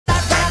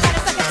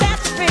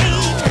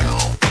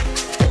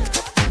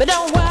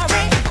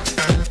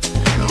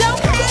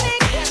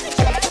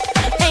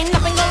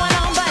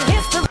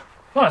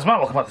guys, Matt,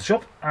 welcome back to the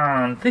shop,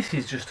 and this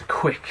is just a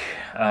quick,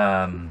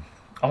 I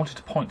wanted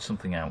to point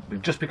something out,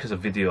 just because a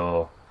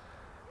video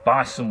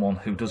by someone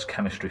who does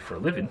chemistry for a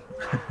living,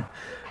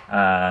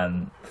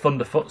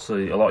 Thunderfoot, so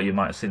a lot of you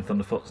might have seen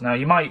Thunderfoot's. Now,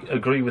 you might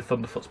agree with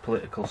Thunderfoot's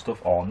political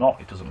stuff or not,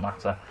 it doesn't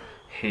matter.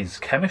 His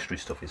chemistry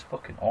stuff is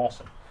fucking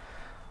awesome.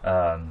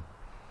 But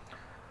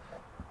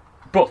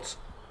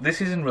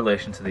this is in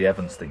relation to the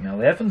Evans thing. Now,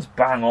 the Evans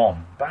bang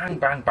on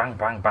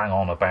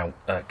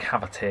about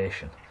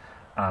cavitation,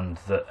 and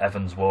that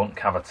Evans won't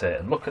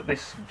cavitate. And look at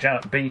this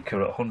giant beaker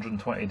at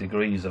 120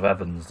 degrees of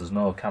Evans. There's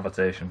no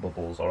cavitation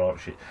bubbles or all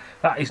shit.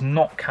 That is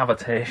not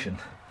cavitation.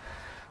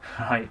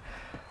 Right?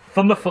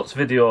 Thunderfoot's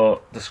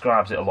video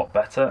describes it a lot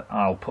better.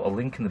 I'll put a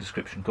link in the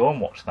description. Go and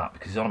watch that,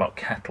 because he's on about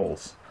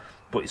kettles.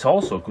 But it's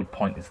also a good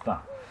point is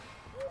that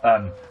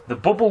the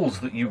bubbles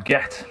that you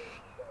get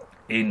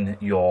in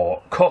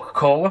your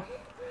Coca-Cola,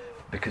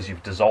 because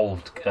you've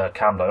dissolved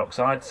carbon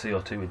dioxide,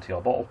 CO2, into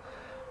your bottle,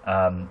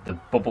 the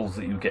bubbles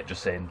that you get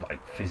just saying like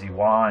fizzy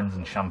wines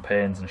and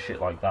champagnes and shit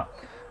like that,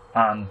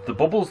 and the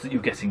bubbles that you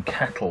get in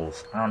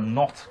kettles are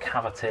not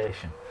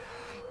cavitation.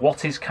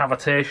 What is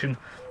cavitation?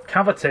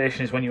 Cavitation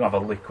is when you have a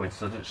liquid.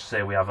 So let's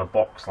say we have a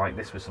box like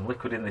this with some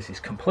liquid in. This is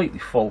completely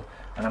full,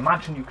 and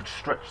imagine you could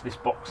stretch this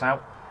box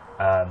out.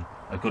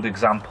 A good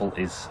example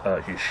is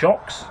your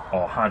shocks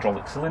or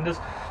hydraulic cylinders.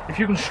 If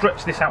you can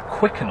stretch this out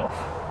quick enough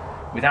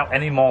without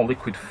any more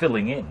liquid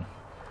filling in,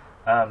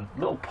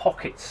 little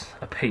pockets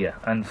appear.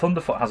 And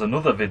Thunderfoot has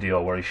another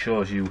video where he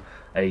shows you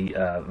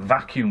a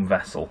vacuum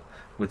vessel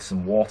with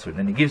some water in,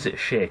 and he gives it a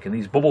shake, and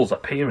these bubbles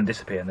appear and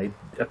disappear, and they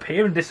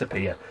appear and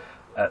disappear.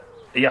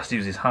 He has to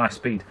use his high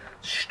speed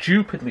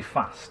stupidly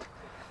fast.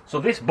 So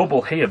this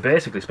bubble here,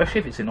 basically, especially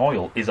if it's in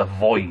oil, is a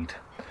void.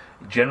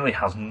 It generally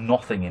has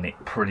nothing in it,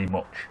 pretty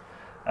much.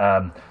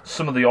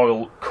 Some of the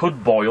oil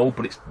could boil,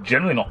 but it's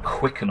generally not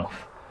quick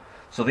enough.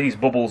 So these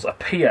bubbles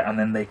appear and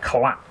then they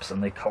collapse,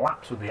 and they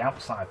collapse with the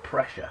outside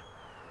pressure.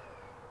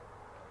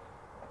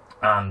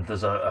 And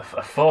there's a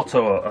I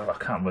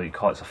can't really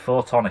call it, it's a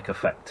photonic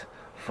effect.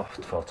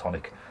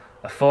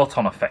 A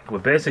photon effect, where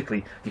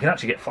basically you can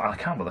actually get, I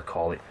can't really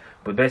call it,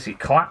 but basically it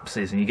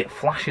collapses and you get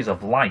flashes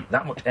of light.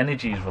 That much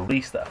energy is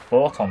released that a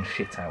photon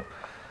shit out.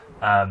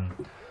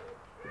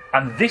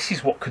 And this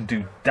is what can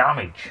do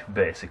damage,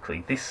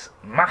 basically. This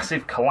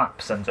massive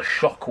collapse sends a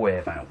shock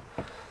wave out.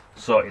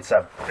 So it's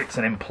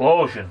an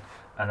implosion,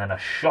 and then a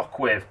shock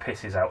wave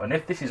pisses out. And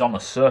if this is on the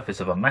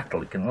surface of a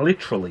metal, it can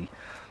literally,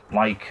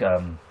 like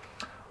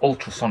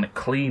ultrasonic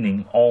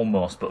cleaning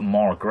almost, but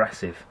more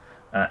aggressive,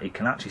 it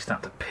can actually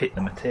start to pit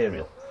the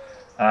material.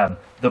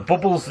 The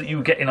bubbles that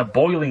you get in a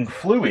boiling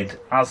fluid,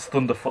 as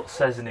Thunderfoot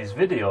says in his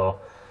video,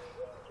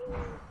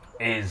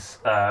 is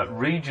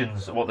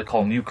regions, what they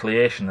call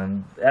nucleation,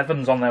 and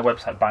Evans on their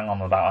website bang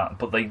on about that,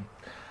 but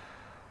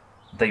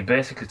they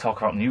basically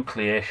talk about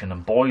nucleation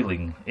and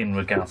boiling in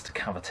regards to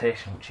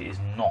cavitation, which it is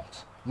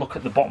not. Look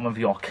at the bottom of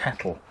your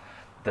kettle.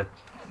 The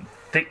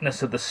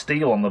thickness of the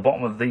steel on the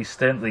bottom of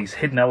these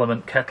hidden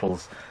element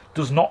kettles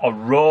does not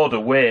erode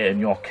away, and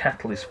your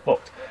kettle is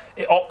fucked.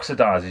 It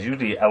oxidizes.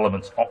 Usually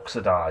elements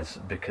oxidize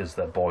because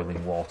they're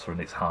boiling water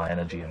and it's high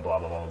energy and blah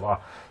blah blah blah.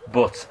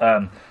 But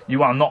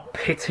you are not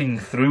pitting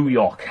through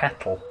your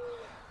kettle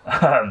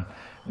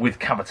with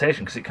cavitation,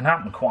 because it can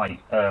happen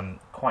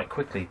quite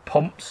quickly.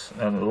 Pumps,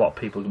 and a lot of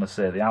people are going to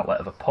say the outlet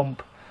of a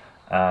pump.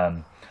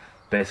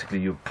 Basically,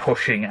 you're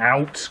pushing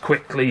out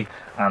quickly,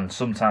 and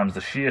sometimes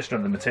the shear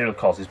strength of the material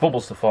causes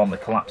bubbles to form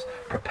that collapse.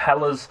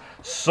 Propellers,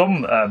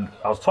 I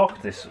was talking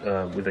to this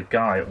with a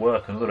guy at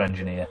work, another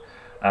engineer,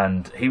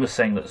 and he was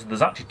saying that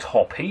there's actually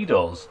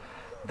torpedoes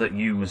that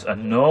use a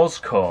nose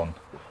cone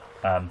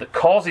that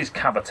causes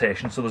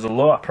cavitation, so there's a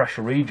lower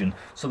pressure region,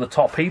 so the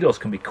torpedoes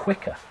can be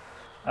quicker,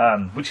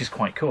 which is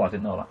quite cool. I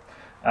didn't know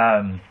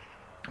that.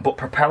 But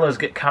propellers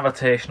get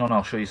cavitation on.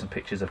 I'll show you some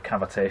pictures of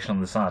cavitation on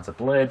the sides of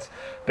blades.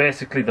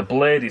 Basically, the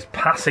blade is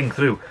passing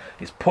through,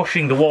 it's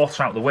pushing the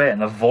water out of the way,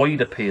 and a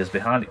void appears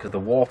behind it because the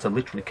water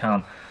literally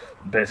can't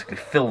basically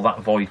fill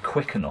that void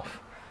quick enough.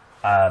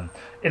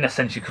 In a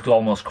sense, you could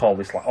almost call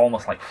this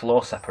almost like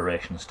flow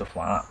separation and stuff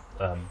like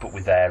that. But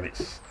with air,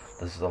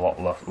 there's a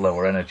lot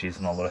lower energies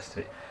and all the rest of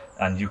it,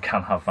 and you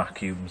can have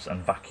vacuums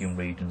and vacuum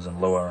regions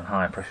and lower and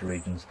higher pressure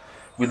regions.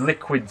 With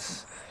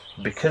liquids,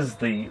 because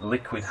the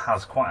liquid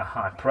has quite a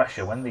high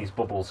pressure, when these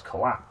bubbles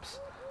collapse,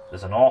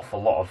 there's an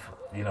awful lot of,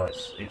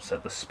 it's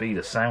at the speed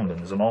of sound, and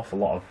there's an awful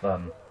lot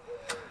of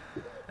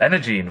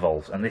energy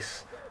involved, and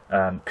this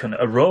can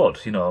erode,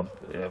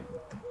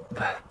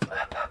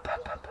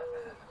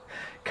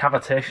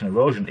 cavitation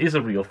erosion is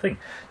a real thing.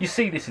 You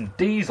see this in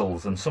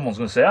diesels, and someone's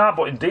going to say,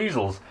 but in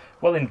diesels,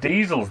 well, in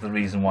diesels the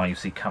reason why you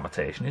see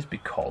cavitation is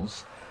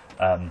because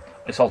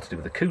it's all to do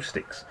with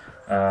acoustics.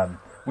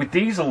 With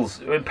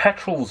diesels,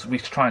 petrols, we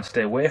try and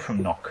stay away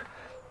from knock.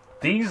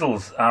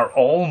 Diesels are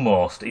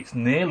it's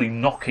nearly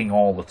knocking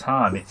all the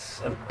time.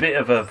 It's a bit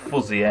of a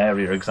fuzzy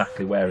area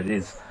exactly where it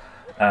is.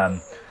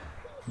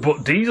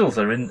 But diesels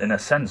are, in a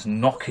sense,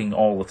 knocking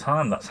all the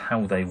time. That's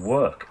how they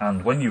work.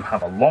 And when you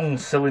have a long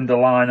cylinder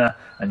liner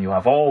and you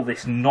have all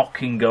this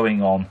knocking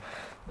going on,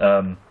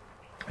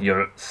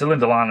 your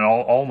cylinder liner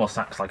almost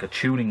acts like a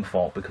tuning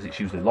fork, because it's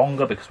usually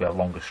longer, because we have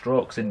longer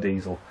strokes in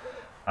diesel.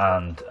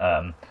 And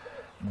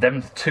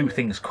them two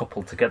things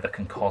coupled together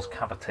can cause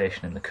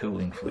cavitation in the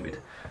cooling fluid.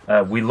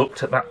 We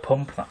looked at that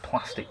pump, that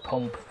plastic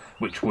pump,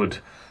 which would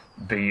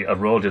be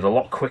eroded a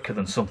lot quicker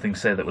than something,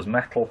 say, that was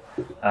metal.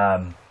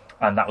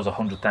 And that was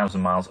 100,000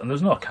 miles, and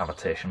there's no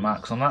cavitation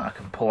marks on that. I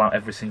can pull out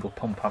every single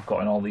pump I've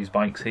got in all these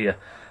bikes here,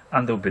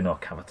 and there would be no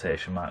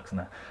cavitation marks in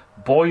there.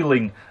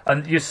 Boiling,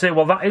 and you say,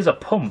 well, that is a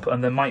pump,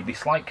 and there might be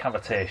slight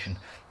cavitation.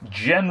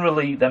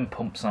 Generally, them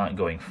pumps aren't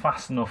going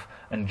fast enough,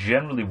 and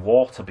generally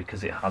water,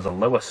 because it has a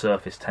lower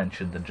surface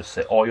tension than just,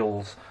 say,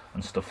 oils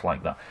and stuff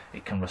like that,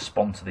 it can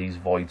respond to these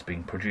voids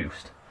being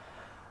produced.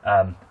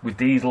 With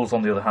diesels,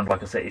 on the other hand,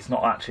 like I say, it's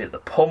not actually at the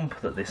pump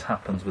that this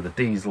happens with a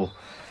diesel.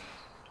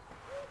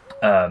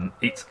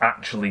 It's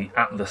actually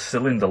at the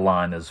cylinder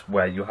liners,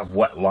 where you have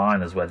wet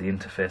liners, where the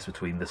interface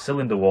between the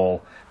cylinder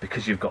wall,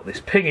 because you've got this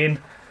pinging,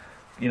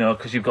 you know,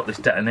 because you've got this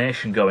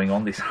detonation going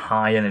on, this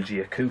high energy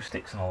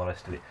acoustics and all the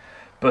rest of it.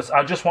 But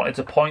I just wanted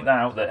to point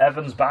out that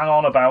Evans bang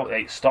on about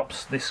it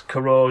stops this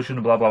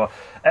corrosion, blah blah blah.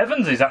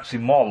 Evans is actually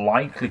more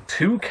likely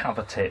to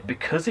cavitate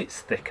because it's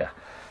thicker.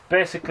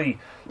 Basically,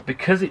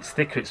 because it's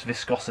thicker, its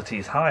viscosity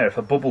is higher. If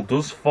a bubble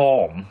does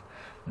form,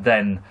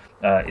 then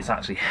it's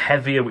actually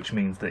heavier, which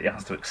means that it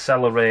has to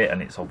accelerate,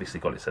 and it's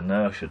obviously got its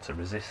inertia to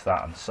resist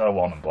that, and so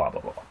on, and blah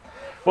blah blah.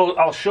 Well,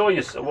 I'll show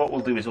you. What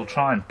we'll do is we'll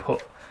try and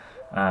put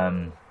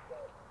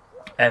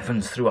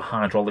Evans through a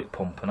hydraulic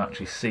pump and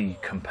actually see,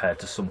 compared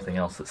to something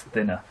else that's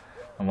thinner,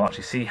 and we'll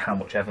actually see how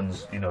much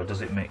Evans, you know,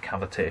 does it make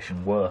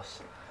cavitation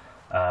worse,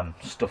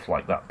 stuff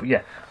like that. But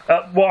yeah,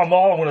 all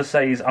I'm going to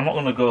say is I'm not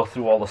going to go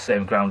through all the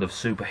same ground of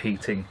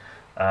superheating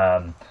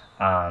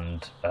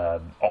and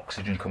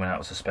oxygen coming out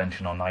of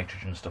suspension, or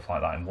nitrogen, stuff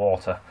like that in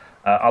water.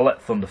 I'll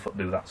let Thunderfoot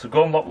do that. So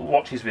go and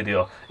watch his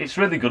video. It's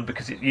really good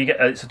because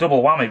it's a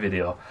double whammy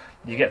video.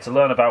 You get to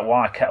learn about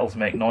why kettles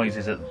make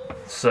noises at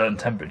certain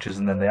temperatures,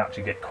 and then they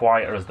actually get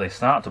quieter as they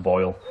start to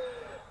boil.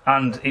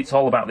 And it's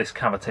all about this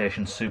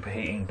cavitation,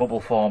 superheating, bubble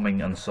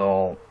forming, and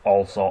so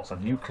all sorts of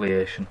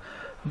nucleation,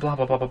 blah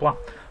blah blah blah blah.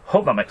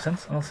 Hope that makes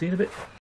sense, and I'll see you in a bit.